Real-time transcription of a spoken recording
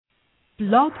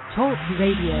Blog Talk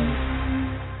Radio.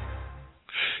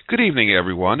 Good evening,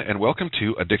 everyone, and welcome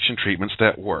to Addiction Treatments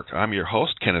That Work. I'm your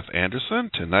host, Kenneth Anderson.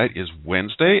 Tonight is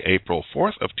Wednesday, April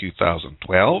 4th of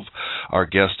 2012. Our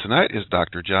guest tonight is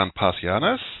Dr. John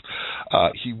Pasagiannis.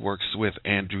 He works with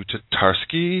Andrew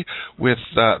Tatarski with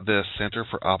the Center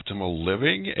for Optimal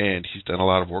Living, and he's done a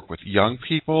lot of work with young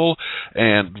people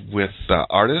and with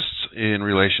artists in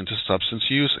relation to substance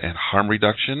use and harm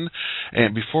reduction.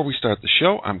 And before we start the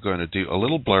show, I'm going to do a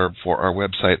little blurb for our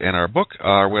website and our book.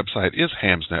 Our website is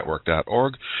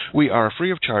hamsnetwork.org. We are a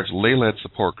free of charge lay-led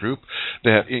support group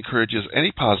that encourages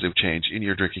any positive change in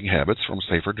your drinking habits, from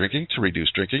safer drinking to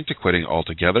reduced drinking to quitting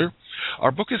altogether.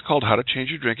 Our book is called How to Change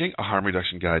Your Drinking, a Harm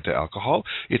Reduction Guide to Alcohol.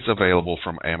 It's available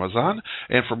from Amazon.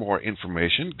 And for more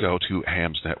information, go to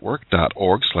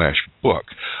hamsnetwork.org/book.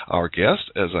 Our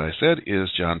guest, as I said, is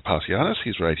John Pasagiannis.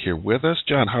 He's right here with us.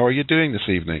 John, how are you doing this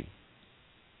evening?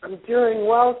 I'm doing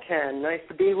well, Ken. Nice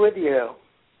to be with you.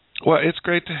 Well, it's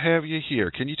great to have you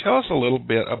here. Can you tell us a little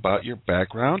bit about your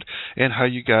background and how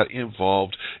you got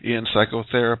involved in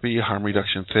psychotherapy, harm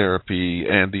reduction therapy,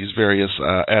 and these various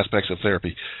aspects of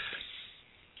therapy?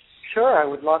 Sure, I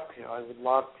would love to.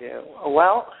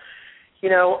 Well,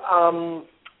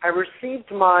 I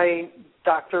received my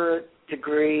doctorate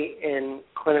degree in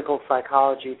clinical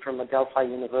psychology from Adelphi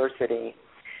University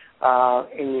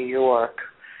in New York,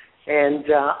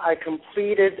 and I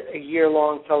completed a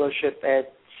year-long fellowship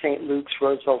at St. Luke's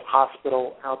Roosevelt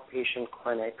Hospital Outpatient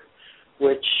Clinic,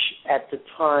 which at the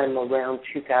time, around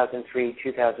 2003,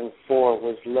 2004,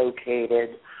 was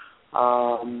located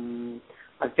on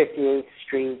 58th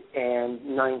Street and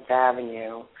 9th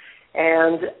Avenue.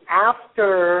 And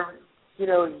after,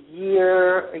 a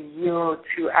year or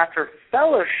two after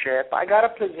fellowship, I got a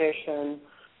position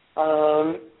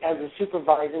as a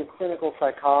supervising clinical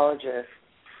psychologist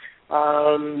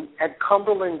at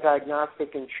Cumberland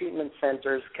Diagnostic and Treatment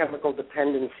Center's Chemical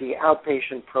Dependency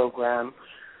Outpatient Program,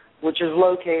 which is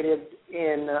located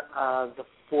in the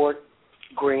Fort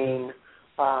Greene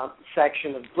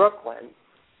section of Brooklyn.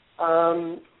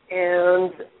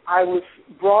 And I was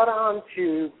brought on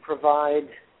to provide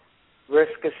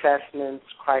risk assessments,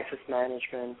 crisis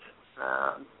management,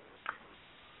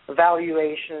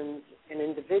 evaluations, and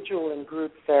individual and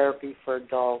group therapy for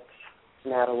adults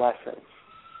and adolescents.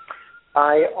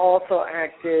 I also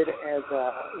acted as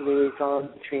a liaison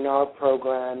between our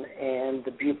program and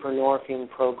the buprenorphine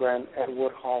program at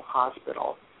Woodhull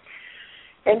Hospital.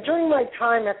 And during my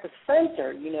time at the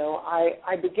center,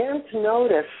 I began to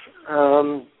notice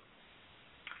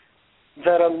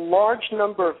that a large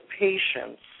number of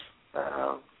patients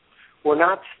were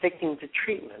not sticking to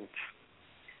treatment.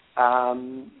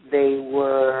 They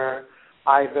were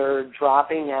either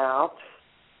dropping out,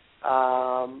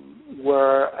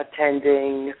 were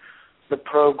attending the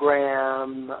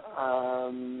program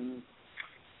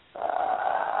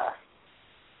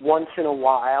once in a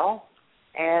while,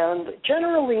 and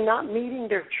generally not meeting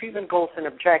their treatment goals and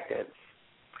objectives.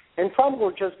 And some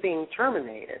were just being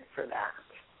terminated for that.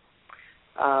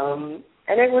 And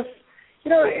it was,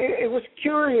 it was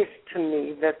curious to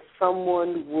me that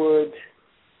someone would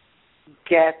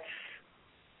get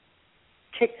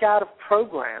kicked out of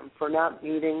program for not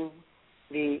meeting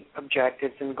the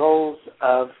objectives and goals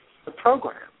of the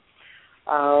program.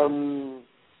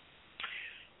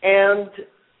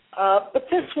 But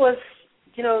this was,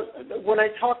 when I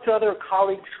talked to other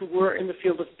colleagues who were in the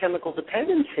field of chemical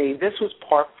dependency, this was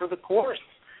par for the course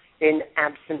in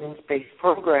abstinence-based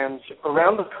programs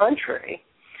around the country,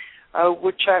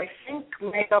 which I think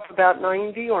make up about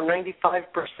 90 or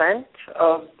 95%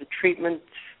 of the treatment,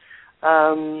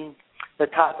 the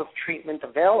type of treatment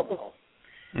available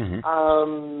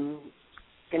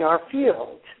in our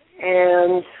field.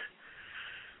 And,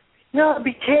 I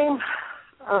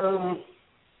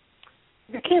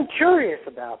became curious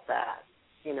about that,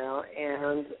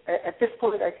 and at this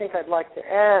point I think I'd like to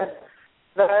add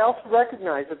that I also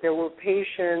recognize that there were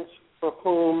patients for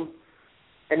whom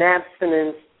an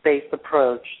abstinence-based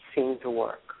approach seemed to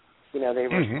work. They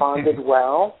responded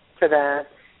well to that,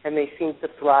 and they seemed to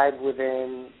thrive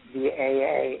within the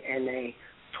AA and a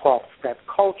 12-step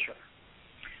culture.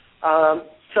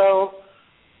 So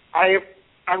I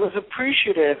was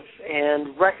appreciative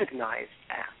and recognized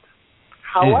that.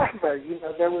 However,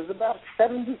 there was about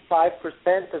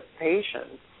 75% of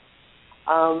patients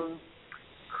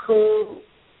who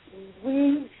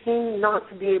we seemed not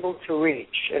to be able to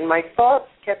reach, and my thoughts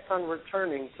kept on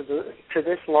returning to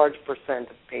this large percent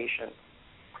of patients.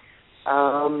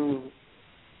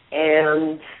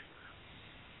 And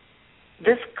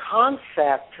this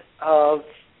concept of,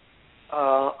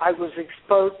 I was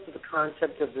exposed to the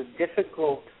concept of the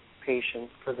difficult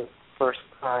patients for the first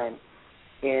time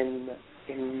in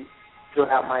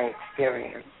throughout my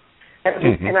experience.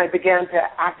 And I began to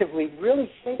actively really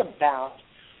think about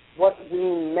what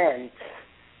we meant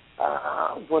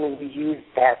when we used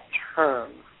that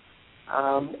term.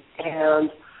 And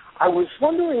I was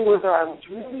wondering whether I was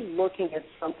really looking at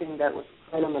something that was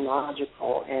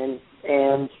phenomenological and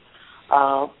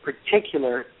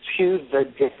particular to the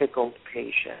difficult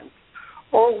patient,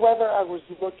 or whether I was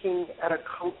looking at a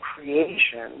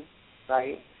co-creation,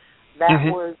 right, that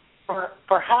was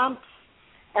perhaps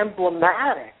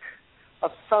emblematic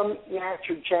of some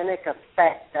iatrogenic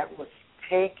effect that was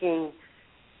taking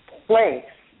place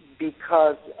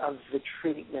because of the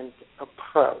treatment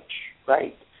approach,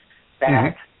 right?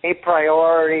 That a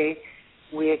priori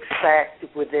we expect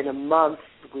within a month,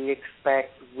 we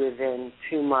expect within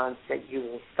 2 months that you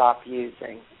will stop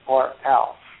using, or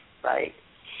else, right?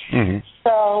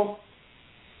 So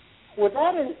with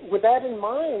that in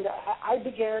mind, I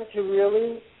began to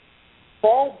really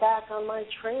fall back on my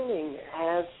training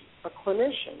as a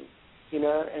clinician,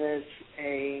 and as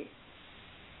a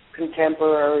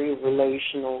contemporary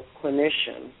relational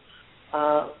clinician,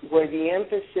 where the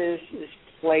emphasis is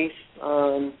placed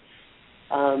on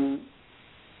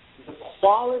the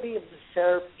quality of the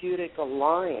therapeutic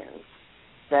alliance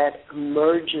that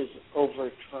emerges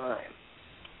over time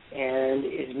and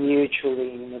is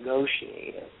mutually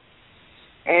negotiated.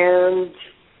 And,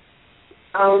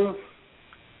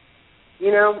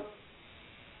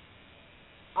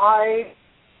 I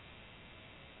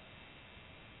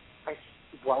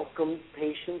welcomed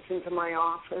patients into my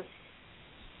office,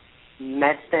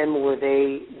 met them where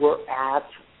they were at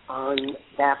on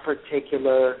that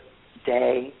particular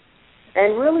day,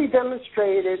 and really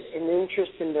demonstrated an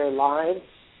interest in their lives,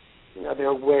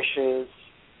 their wishes,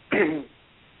 and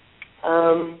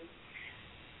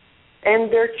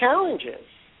their challenges.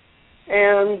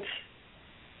 And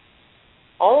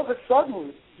all of a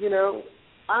sudden,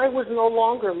 I was no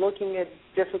longer looking at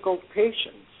difficult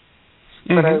patients,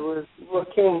 but I was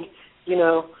looking,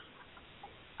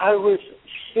 I was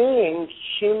seeing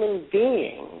human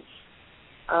beings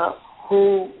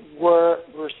who were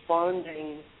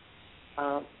responding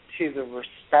to the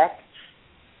respect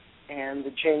and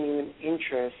the genuine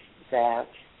interest that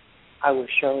I was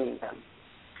showing them.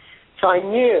 So I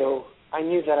knew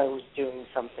that I was doing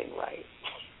something right,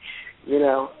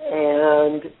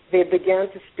 and they began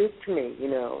to speak to me,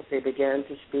 they began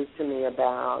to speak to me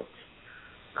about,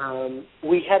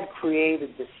 we had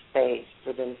created this space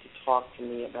for them to talk to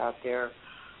me about their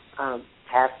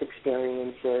past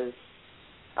experiences,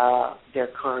 their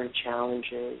current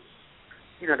challenges.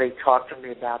 They talked to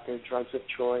me about their drugs of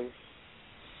choice,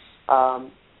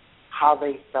 how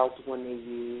they felt when they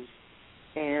used,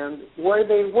 and where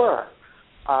they were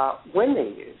when they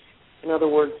used. In other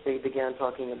words, they began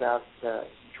talking about the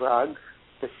drug,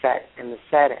 the set, and the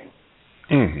setting.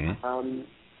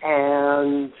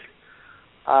 And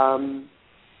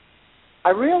I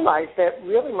realized that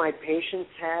really my patients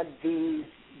had these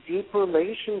deep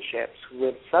relationships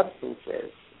with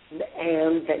substances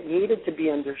and that needed to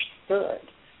be understood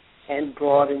and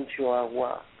brought into our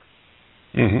work.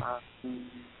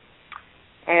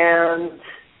 And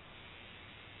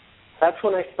that's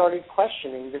when I started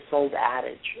questioning this old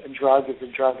adage, a drug is a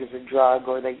drug is a drug,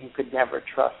 or that you could never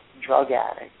trust a drug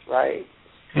addict, right?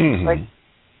 Like,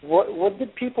 what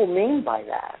did people mean by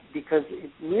that? Because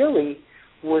it really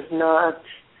was not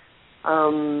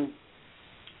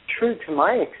true to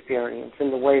my experience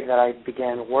in the way that I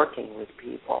began working with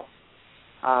people.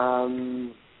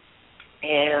 And,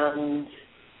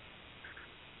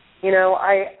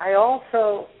 I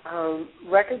also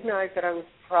recognized that I was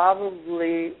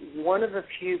probably one of the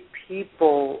few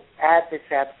people at this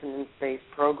abstinence-based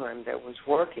program that was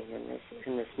working in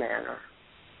this manner.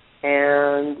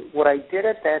 And what I did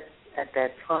at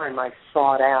that time, I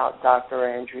sought out Dr.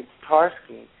 Andrew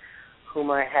Tatarsky,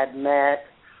 whom I had met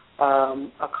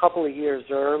a couple of years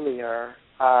earlier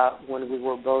when we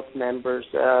were both members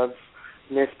of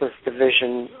NISPA's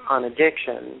Division on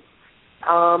Addiction.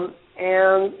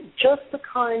 And just to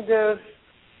kind of,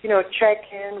 check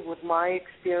in with my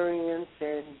experience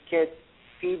and get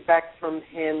feedback from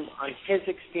him on his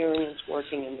experience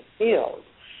working in the field.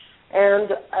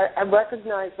 And I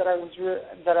recognized that that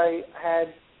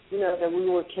we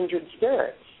were kindred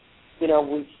spirits. We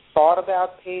thought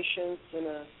about patients in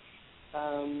a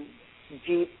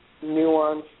deep,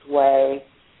 nuanced way,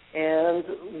 and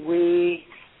we,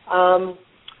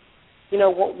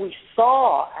 what we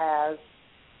saw as,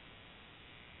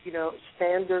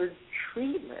 standard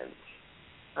treatment,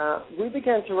 we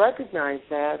began to recognize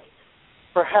that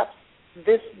perhaps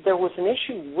there was an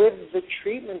issue with the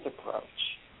treatment approach,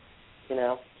 you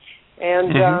know,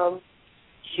 and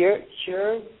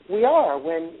here we are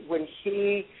when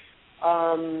he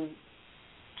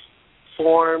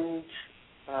formed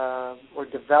or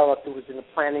developed. It was in the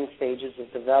planning stages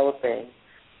of developing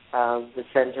the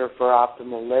Center for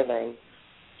Optimal Living.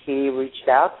 He reached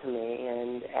out to me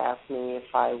and asked me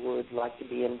if I would like to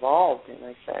be involved, and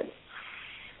I said,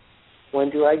 when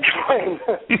do I join?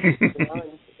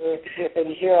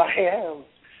 And here I am.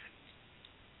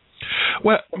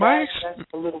 Well, that's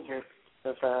a little bit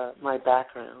of my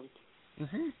background.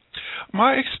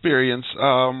 My experience,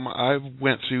 I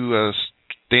went through a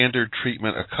standard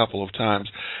treatment a couple of times,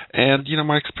 and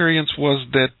my experience was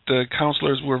that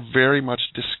counselors were very much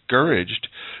discouraged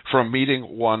from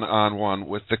meeting one-on-one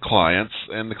with the clients,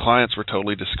 and the clients were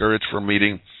totally discouraged from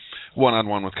meeting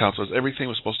one-on-one with counselors. Everything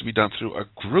was supposed to be done through a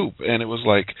group, and it was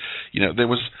like, there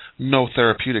was no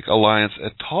therapeutic alliance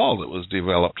at all that was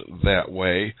developed that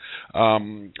way.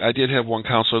 I did have one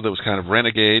counselor that was kind of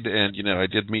renegade, and, I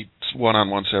did meet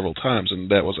one-on-one several times,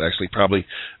 and that was actually probably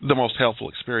the most helpful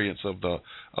experience of the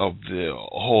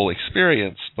whole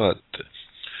experience. But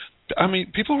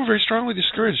people were very strongly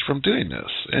discouraged from doing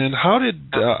this. And how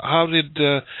did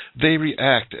they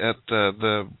react at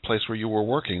the place where you were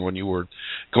working when you were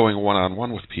going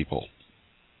one-on-one with people?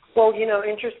 Well,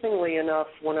 interestingly enough,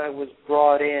 when I was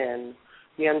brought in,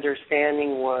 the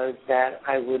understanding was that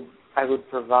I would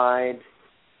provide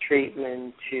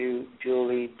treatment to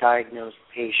duly diagnosed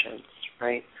patients,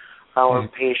 right? Our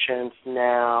patients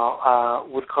now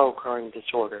with co-occurring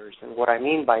disorders. And what I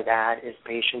mean by that is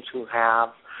patients who have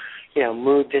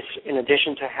mood in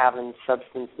addition to having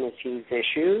substance misuse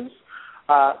issues,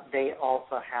 they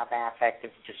also have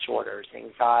affective disorders,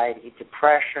 anxiety,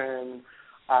 depression.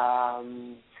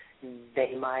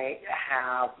 They might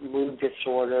have mood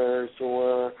disorders,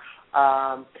 or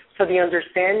so the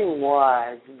understanding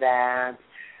was that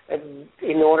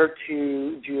in order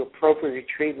to do appropriate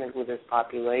treatment with this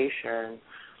population,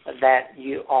 that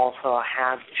you also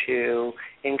had to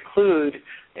include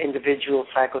individual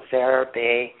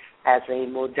psychotherapy as a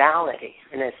modality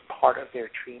and as part of their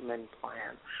treatment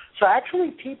plan. So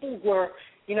actually, people were,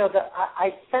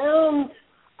 I found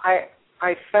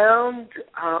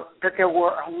that there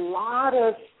were a lot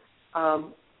of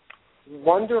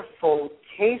wonderful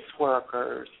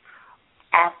caseworkers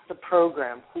at the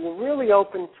program who were really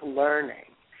open to learning,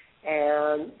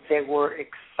 and they were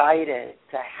excited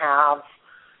to have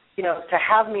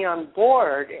me on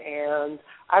board, and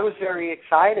I was very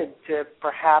excited to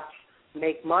perhaps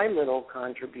make my little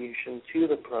contribution to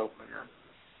the program.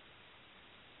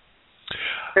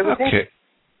 Okay.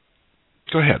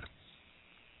 Go ahead.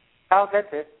 Oh,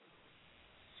 that's it.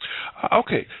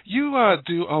 Okay. You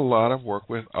do a lot of work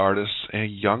with artists and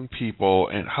young people,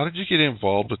 and how did you get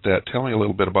involved with that? Tell me a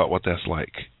little bit about what that's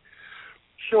like.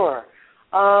 Sure.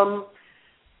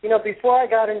 Before I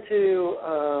got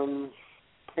into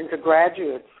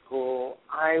graduate school,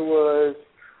 I was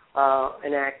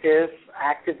an active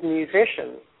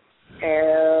musician,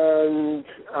 and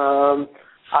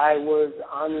I was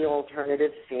on the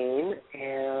alternative scene,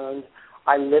 and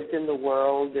I lived in the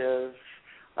world of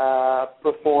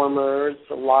performers.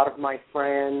 A lot of my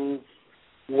friends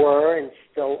were and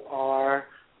still are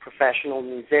professional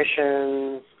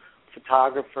musicians,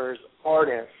 photographers,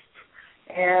 artists,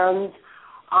 and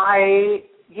I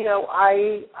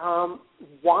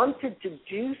wanted to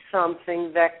do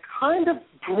something that kind of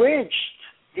bridged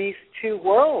these two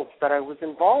worlds that I was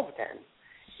involved in.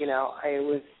 It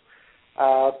was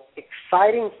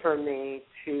exciting for me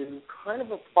to kind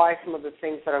of apply some of the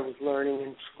things that I was learning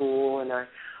in school and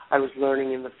I was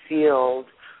learning in the field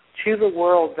to the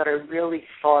world that I really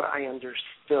thought I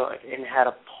understood and had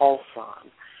a pulse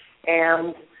on.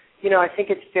 And, I think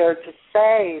it's fair to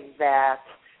say that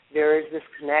there is this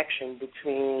connection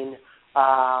between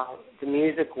the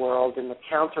music world and the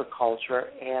counterculture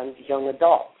and young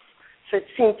adults. So it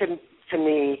seemed to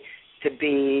me to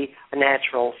be a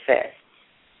natural fit.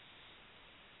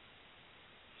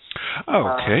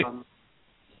 Okay.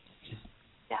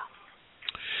 Yeah.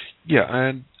 Yeah,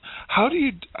 and how do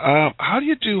you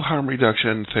do harm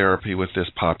reduction therapy with this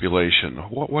population?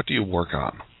 What do you work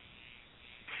on?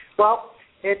 Well,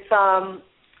 it's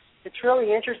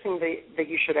really interesting that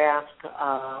you should ask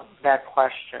that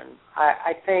question.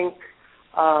 I think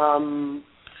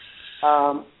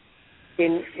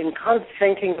in kind of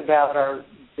thinking about our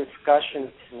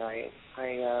discussion tonight,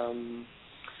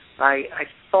 I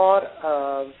thought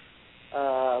of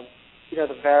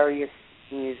the various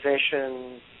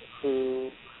musicians who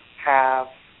have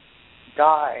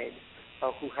died,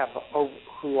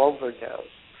 who overdosed,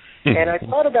 And I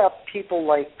thought about people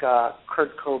like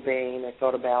Kurt Cobain. I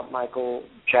thought about Michael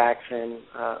Jackson,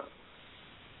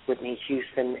 Whitney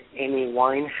Houston, Amy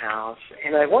Winehouse.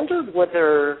 And I wondered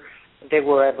whether they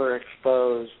were ever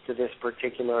exposed to this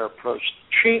particular approach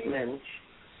to treatment,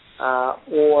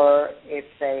 or if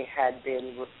they had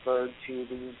been referred to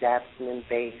these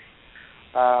abstinence-based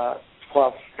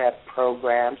 12-step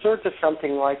programs, or to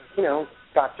something like,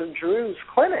 Dr. Drew's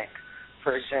clinic,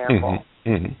 for example.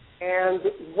 Mm-hmm. And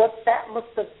what that must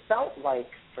have felt like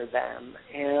for them.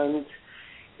 And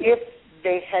if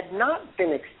they had not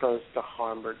been exposed to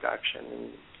harm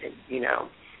reduction,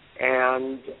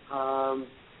 and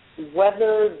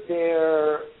whether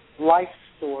their life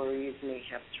stories may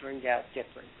have turned out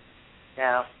different.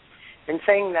 Now, in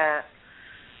saying that,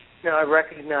 I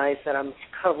recognize that I'm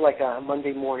kind of like a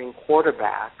Monday morning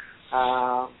quarterback,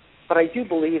 but I do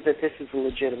believe that this is a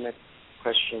legitimate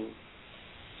question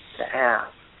to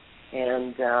ask.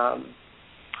 And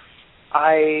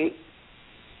I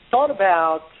thought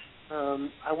about,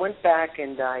 I went back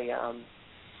and I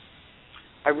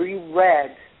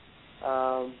reread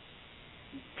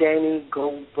Danny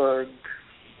Goldberg's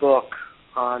book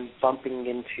on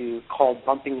called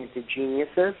Bumping Into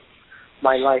Geniuses,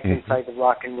 My Life Inside the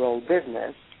Rock and Roll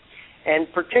Business, and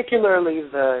particularly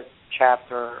the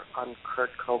chapter on Kurt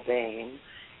Cobain.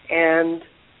 And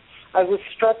I was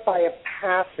struck by a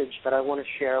passage that I want to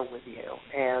share with you,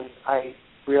 and I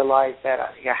realize that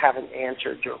I haven't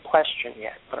answered your question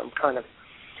yet, but I'm kind of,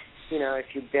 if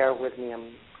you bear with me,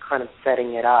 I'm kind of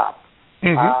setting it up.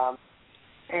 Mm-hmm.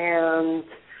 And,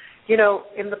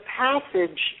 in the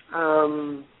passage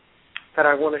that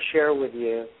I want to share with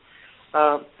you,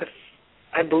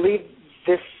 I believe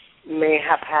this may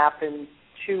have happened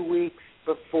 2 weeks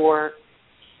before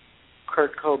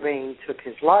Kurt Cobain took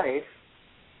his life.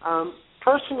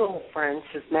 Personal friends,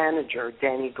 his manager,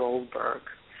 Danny Goldberg,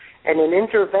 and an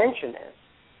interventionist,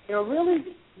 really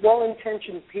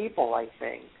well-intentioned people, I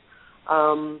think.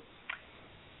 And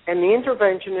the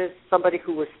interventionist, somebody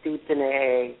who was steeped in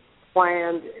AA,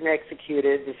 planned and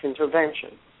executed this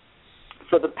intervention.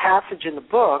 So the passage in the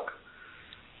book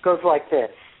goes like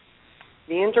this.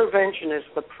 The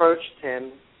interventionist approached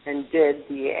him and did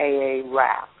the AA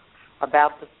rap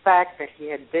about the fact that he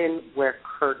had been where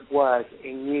Kurt was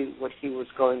and knew what he was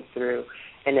going through,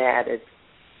 and added,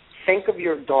 think of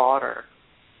your daughter.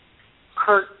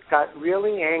 Kurt got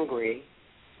really angry,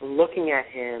 looking at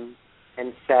him,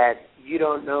 and said, you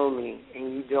don't know me,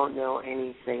 and you don't know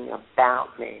anything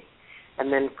about me.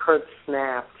 And then Kurt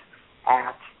snapped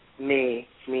at me,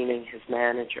 meaning his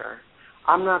manager.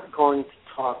 I'm not going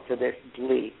to talk to this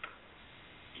bleep.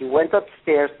 He went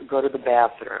upstairs to go to the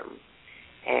bathroom,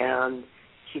 and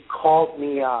he called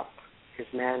me up, his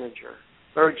manager,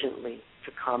 urgently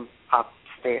to come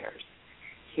upstairs.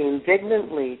 He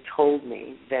indignantly told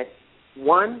me that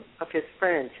one of his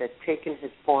friends had taken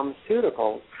his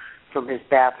pharmaceuticals from his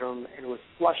bathroom and was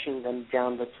flushing them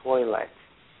down the toilet.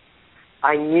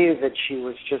 I knew that she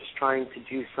was just trying to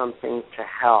do something to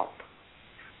help.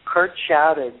 Kurt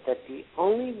shouted that the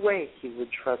only way he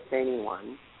would trust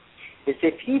anyone is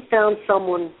if he found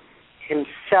someone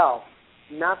himself,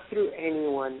 not through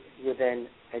anyone with an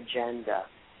agenda.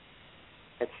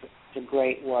 It's a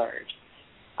great word.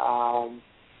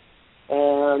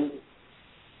 And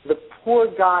the poor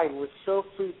guy was so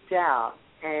freaked out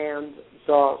and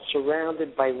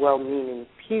surrounded by well-meaning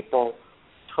people,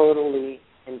 totally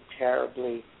and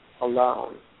terribly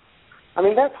alone. I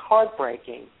mean, that's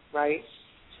heartbreaking, right?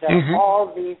 That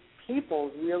all these people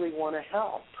really want to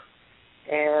help.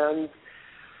 And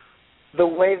the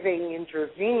way they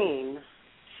intervene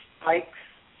spikes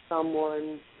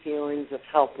someone's feelings of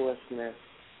helplessness,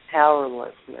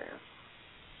 powerlessness,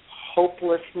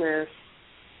 hopelessness,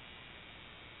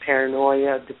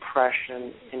 paranoia,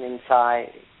 depression, and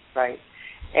anxiety, right?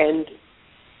 And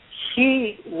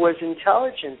he was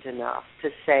intelligent enough to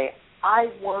say, I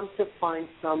want to find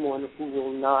someone who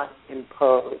will not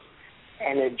impose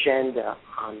an agenda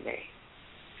on me.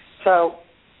 So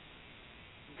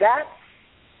that's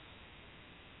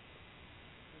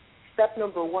step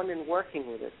number one in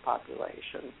working with this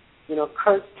population.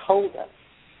 Kurt told us,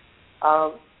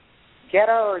 get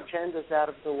our agendas out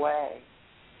of the way,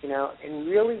 and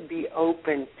really be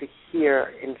open to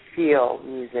hear and feel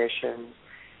musicians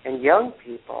and young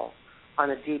people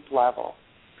on a deep level.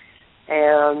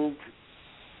 And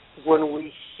when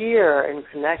we hear and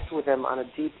connect with them on a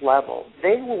deep level,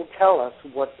 they will tell us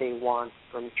what they want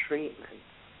from treatment,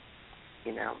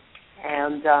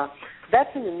 And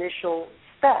that's an initial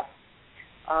step.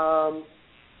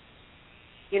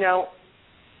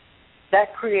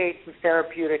 That creates a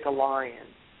therapeutic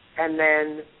alliance. And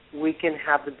then we can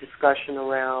have the discussion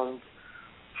around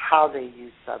how they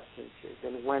use substances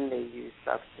and when they use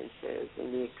substances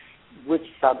and which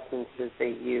substances they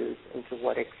use and to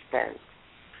what extent.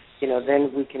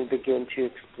 Then we can begin to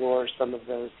explore some of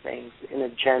those things in a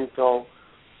gentle,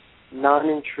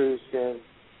 non-intrusive,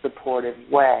 supportive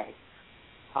way.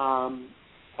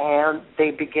 And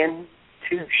they begin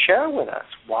to share with us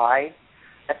why,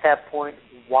 at that point,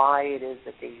 why it is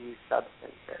that they use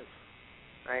substances,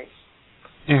 right?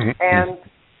 Mm-hmm. And,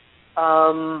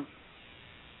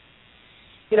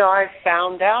 I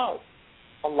found out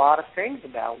a lot of things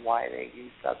about why they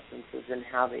use substances and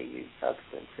how they use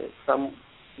substances, some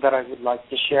that I would like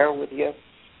to share with you.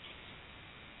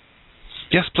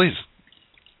 Yes, please.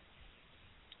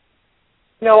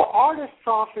 Artists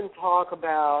often talk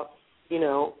about,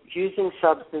 using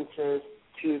substances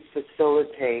to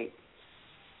facilitate,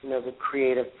 the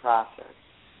creative process,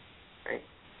 right?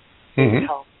 Mm-hmm.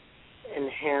 Help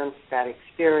enhance that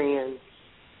experience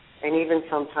and even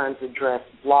sometimes address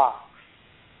blocks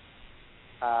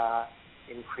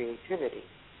in creativity.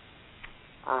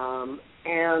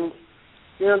 And,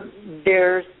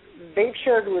 they've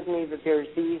shared with me that there's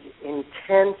these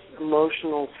intense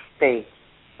emotional states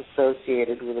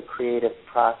associated with a creative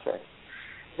process.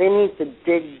 They need to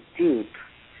dig deep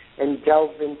and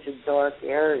delve into dark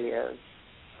areas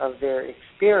of their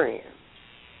experience.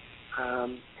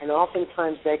 And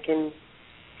oftentimes that can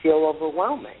feel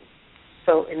overwhelming.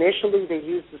 So initially they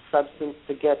use the substance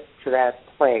to get to that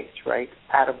place, right,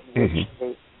 out of which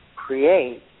they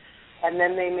create. And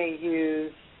then they may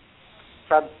use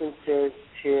substances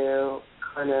to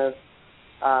kind of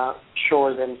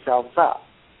shore themselves up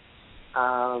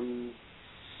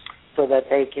so that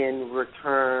they can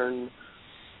return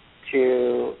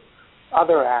to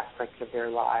other aspects of their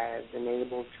lives and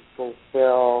able to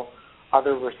fulfill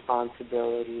other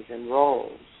responsibilities and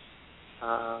roles.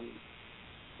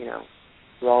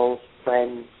 Roles,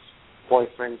 friends,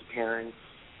 boyfriends, parents,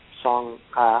 song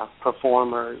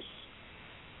performers.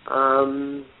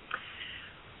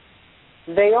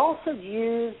 They also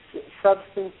use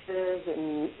substances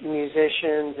and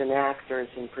musicians and actors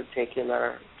in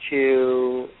particular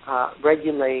to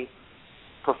regulate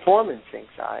performance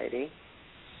anxiety,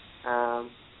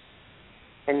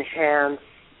 enhance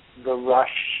the rush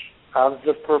of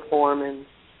the performance,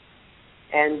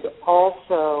 and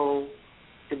also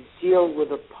to deal with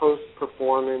a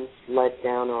post-performance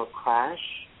letdown or crash.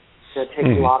 So it takes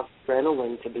a lot of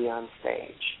adrenaline to be on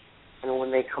stage. And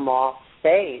when they come off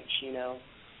stage,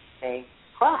 they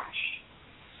crash.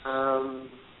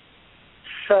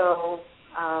 So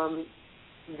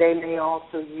they may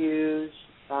also use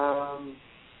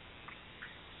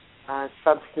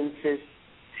substances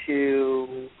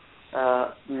to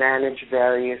manage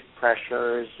various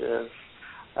pressures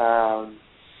of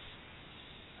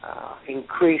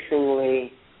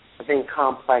increasingly, I think,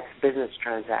 complex business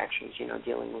transactions,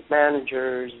 dealing with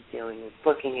managers, dealing with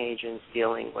booking agents,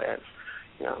 dealing with,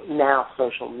 now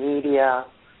social media,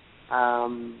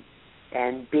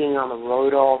 and being on the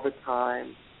road all the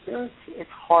time. It's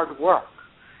hard work,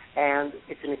 and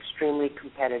it's an extremely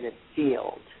competitive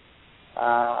field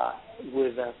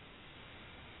with a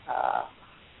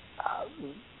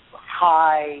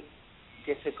high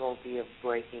difficulty of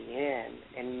breaking in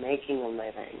and making a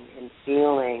living and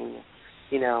feeling,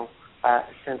 a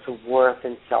sense of worth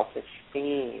and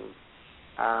self-esteem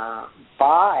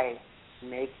by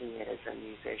making it as a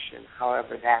musician,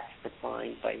 however that's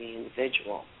defined by the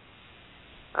individual.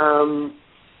 And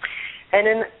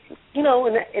in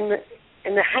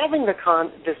having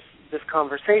this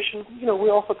conversation, we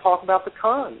also talk about the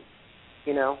cons.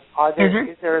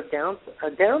 Is there a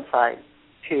downside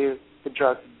to the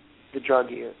drug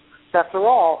use? After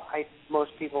all,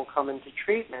 most people come into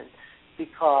treatment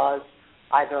because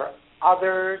either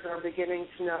others are beginning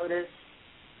to notice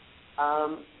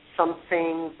some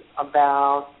things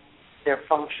about their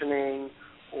functioning,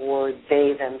 or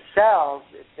they themselves,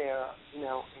 if they're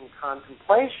in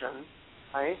contemplation,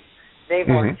 right? They've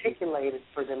articulated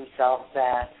for themselves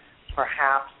that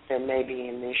perhaps there may be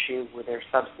an issue with their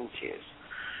substance use.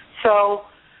 So,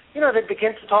 they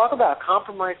begin to talk about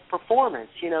compromised performance.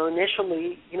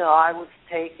 Initially, I was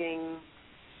taking,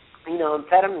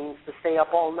 amphetamines to stay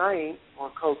up all night, or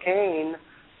cocaine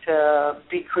to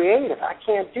be creative. I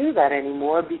can't do that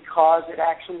anymore because it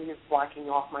actually is blocking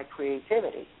off my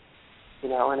creativity,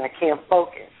 and I can't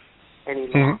focus any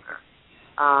longer.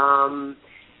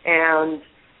 And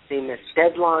they miss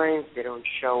deadlines. They don't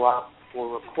show up for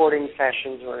recording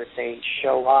sessions, or if they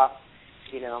show up,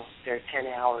 they're 10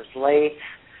 hours late.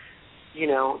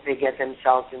 They get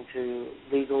themselves into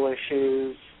legal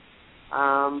issues.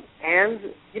 and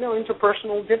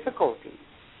interpersonal difficulties.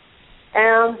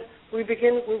 And we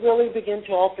really begin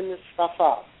to open this stuff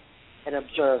up and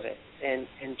observe it and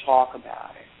talk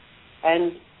about it.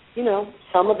 And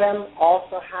some of them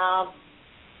also have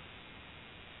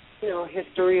a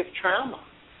history of trauma.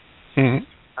 Mm-hmm.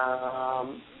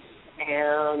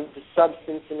 And the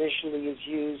substance initially is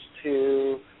used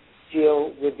to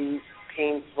deal with these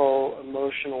painful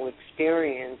emotional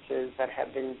experiences that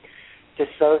have been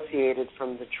dissociated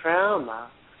from the trauma,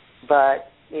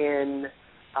 but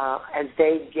as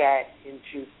they get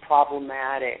into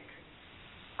problematic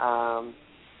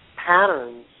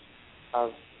patterns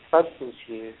of substance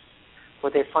use,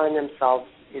 what they find themselves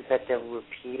is that they're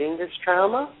repeating this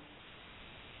trauma.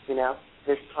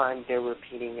 This time they're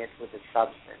repeating it with a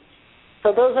substance.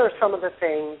 So those are some of the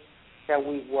things that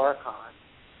we work on.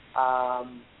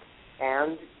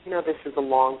 And this is a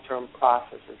long-term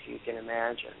process, as you can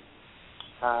imagine.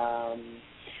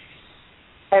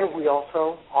 And we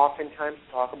also oftentimes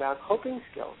talk about coping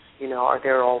skills. Are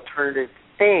there alternative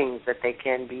things that they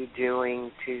can be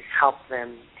doing to help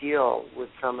them deal with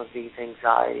some of these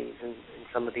anxieties and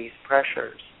some of these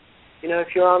pressures?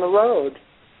 If you're on the road,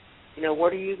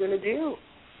 what are you going to do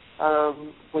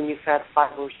when you've had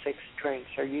 5 or 6 drinks?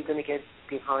 Are you going to get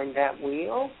behind that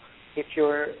wheel? If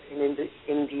you're an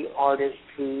indie artist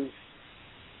who's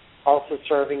also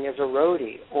serving as a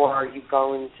roadie, or are you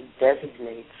going to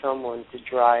designate someone to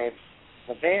drive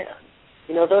the van?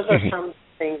 Those are some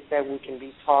things that we can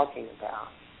be talking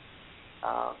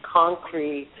about.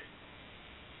 Concrete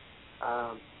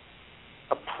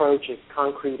approaches,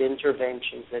 concrete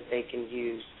interventions that they can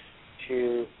use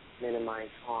to minimize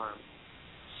harm.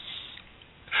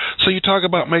 So you talk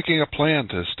about making a plan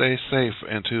to stay safe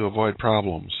and to avoid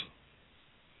problems.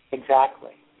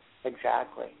 Exactly.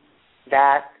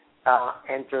 That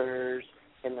enters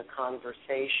in the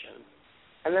conversation.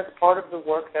 And that's part of the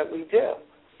work that we do.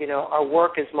 Our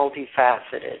work is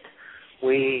multifaceted.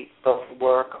 We both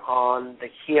work on the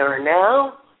here and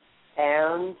now,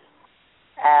 and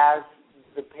as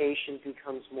the patient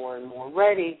becomes more and more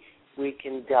ready, we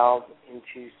can delve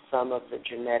into some of the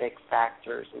genetic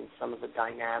factors and some of the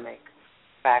dynamic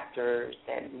factors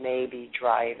that may be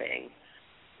driving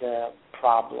the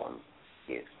problem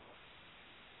use.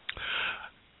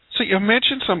 So you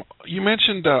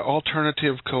mentioned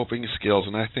alternative coping skills,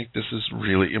 and I think this is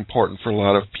really important for a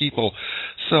lot of people.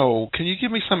 So can you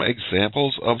give me some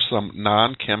examples of some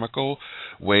non-chemical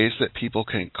ways that people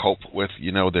can cope with,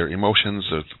 their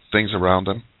emotions or things around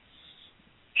them?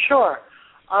 Sure.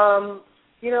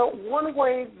 One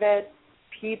way that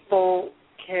people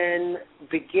can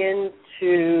begin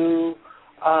to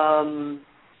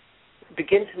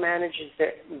manage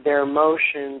their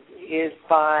emotions is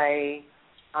by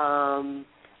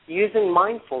using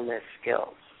mindfulness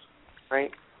skills,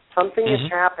 right? Something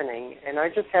is happening, and I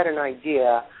just had an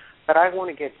idea, but I want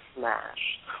to get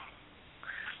smashed.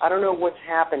 I don't know what's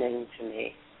happening to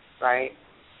me, right?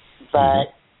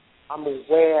 But I'm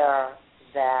aware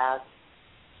that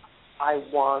I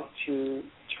want to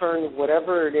turn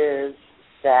whatever it is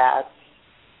that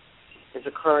is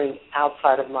occurring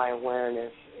outside of my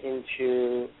awareness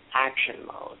into action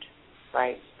mode,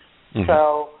 right?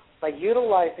 So by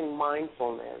utilizing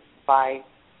mindfulness, by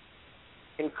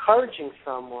encouraging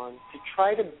someone to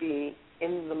try to be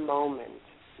in the moment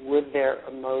with their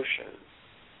emotions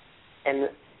and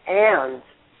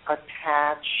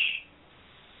attach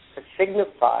a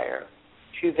signifier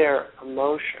to their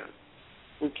emotion,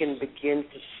 we can begin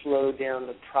to slow down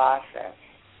the process,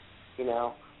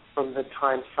 from the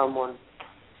time someone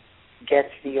gets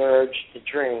the urge to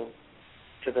drink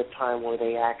to the time where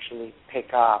they actually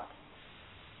pick up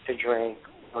to drink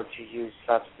or to use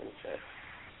substances,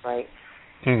 right?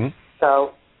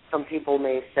 So some people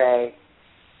may say,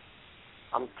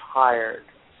 I'm tired,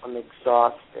 I'm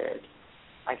exhausted,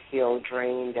 I feel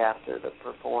drained after the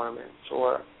performance,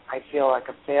 or I feel like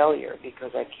a failure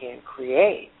because I can't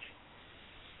create.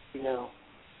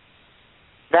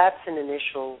 That's an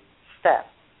initial step,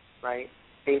 right?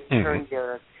 They've turned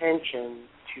their attention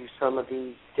to some of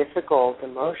these difficult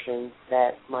emotions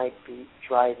that might be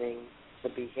driving the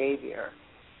behavior.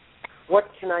 What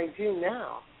can I do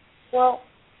now? Well,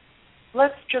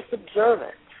 let's just observe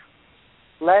it.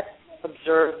 Let's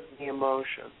observe the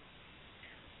emotion.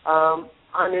 How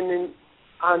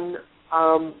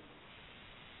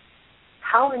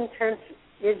intense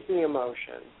is the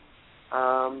emotion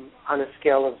on a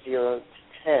scale of 0 to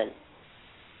 10?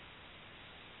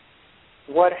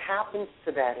 What happens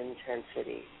to that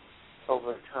intensity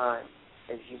over time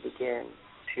as you begin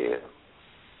to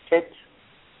sit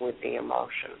with the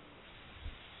emotion?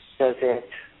 Does it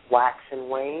wax and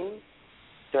wane?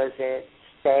 does it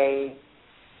stay,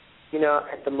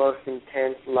 at the most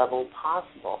intense level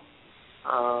possible?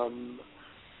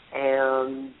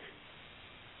 And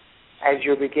as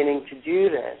you're beginning to do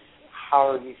this,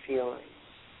 how are you feeling,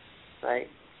 right?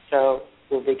 So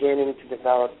we're beginning to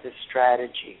develop this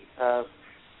strategy of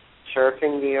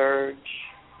surfing the urge,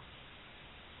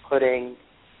 putting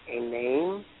a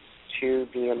name to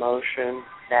the emotion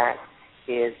that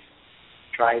is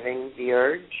driving the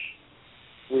urge.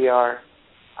 We are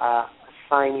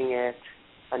assigning it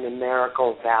a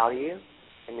numerical value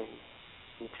and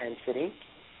intensity,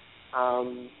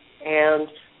 and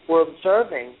we're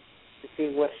observing to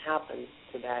see what happens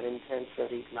to that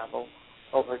intensity level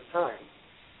over time.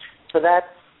 So that's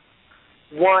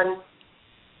one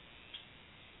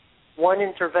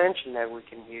intervention that we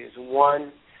can use,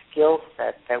 one skill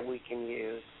set that we can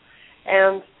use.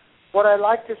 And what I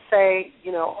like to say,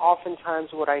 oftentimes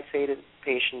what I say to the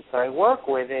patients that I work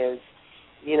with is,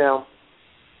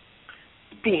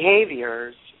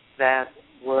 behaviors that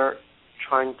we're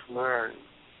trying to learn,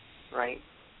 right,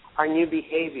 are new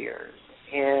behaviors.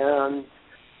 And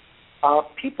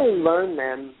people learn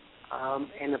them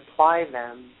and apply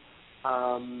them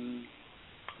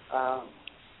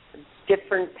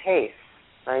different pace,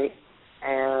 right?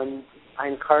 And I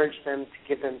encourage them to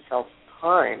give themselves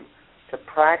time to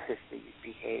practice these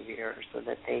behaviors so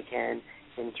that they can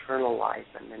internalize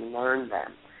them and learn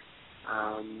them.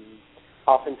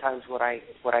 Oftentimes what I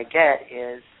get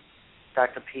is,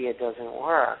 Dr. P, it doesn't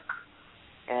work.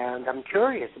 And I'm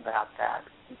curious about that.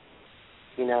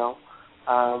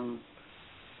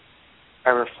 I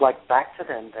reflect back to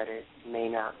them that it may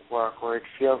not work, or it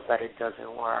feels that it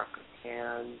doesn't work.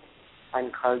 And I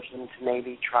encourage them to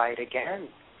maybe try it again,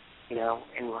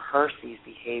 and rehearse these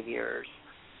behaviors.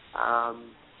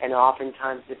 And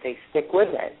oftentimes if they stick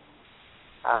with it,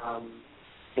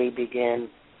 they begin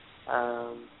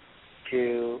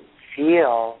to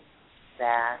feel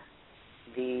that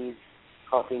these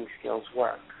coping skills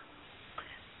work.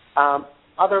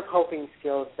 Other coping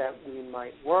skills that we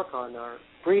might work on are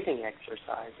breathing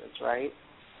exercises, right?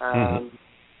 I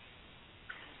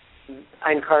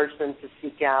encourage them to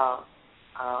seek out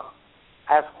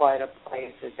as quiet a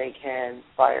place as they can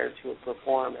prior to a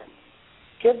performance.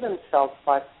 Give themselves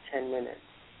 5 to 10 minutes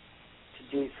to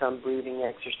do some breathing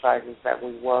exercises that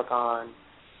we work on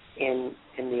in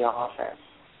the office.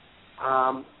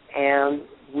 And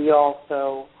we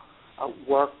also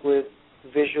work with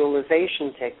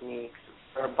visualization techniques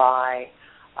whereby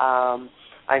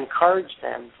I encourage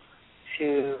them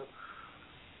to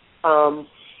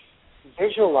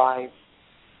visualize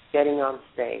getting on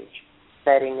stage,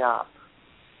 setting up,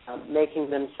 making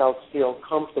themselves feel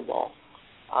comfortable,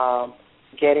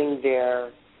 getting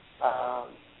their,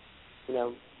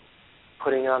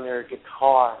 putting on their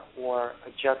guitar or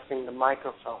adjusting the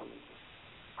microphone,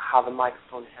 how the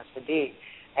microphone has to be,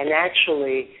 and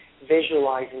actually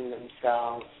visualizing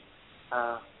themselves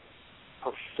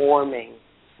performing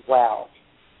well,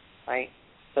 right?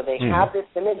 So they have this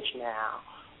image now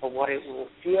of what it will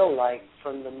feel like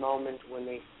from the moment when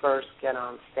they first get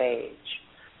on stage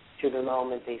to the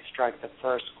moment they strike the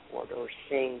first chord or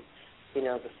sing,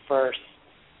 the first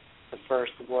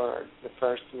word, the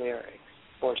first lyrics,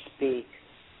 or speak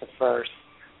the first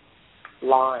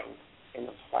line in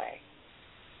the play.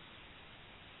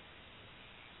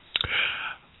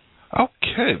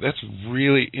 Okay, that's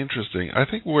really interesting. I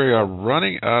think we are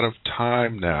running out of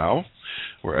time now.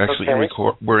 We're actually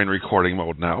we're in recording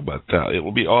mode now, but it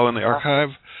will be all in the archive.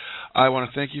 I want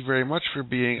to thank you very much for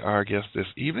being our guest this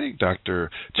evening, Dr.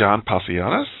 John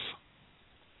Pasagiannis.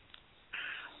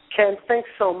 Ken, thanks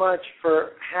so much for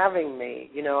having me.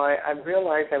 I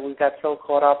realized that we got so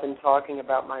caught up in talking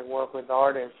about my work with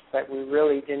artists that we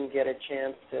really didn't get a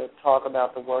chance to talk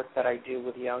about the work that I do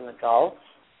with young adults.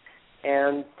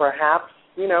 And perhaps,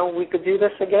 we could do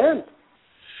this again.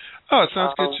 Oh, it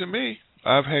sounds good to me.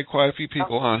 I've had quite a few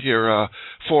people on here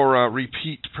for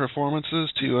repeat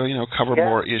performances to, cover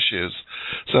more issues.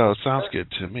 So it sounds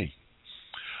good to me.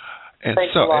 And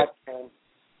thanks a lot,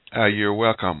 Ken. You're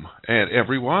welcome. And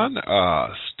everyone,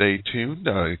 stay tuned.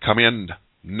 Come in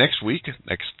next week,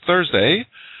 next Thursday.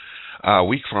 A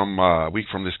week from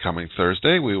this coming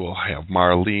Thursday, we will have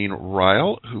Marlene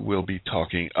Ryle, who will be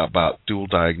talking about dual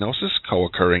diagnosis,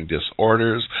 co-occurring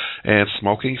disorders, and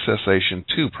smoking cessation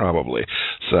too, probably.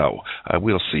 So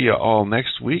we'll see you all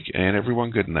next week, and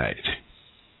everyone, good night.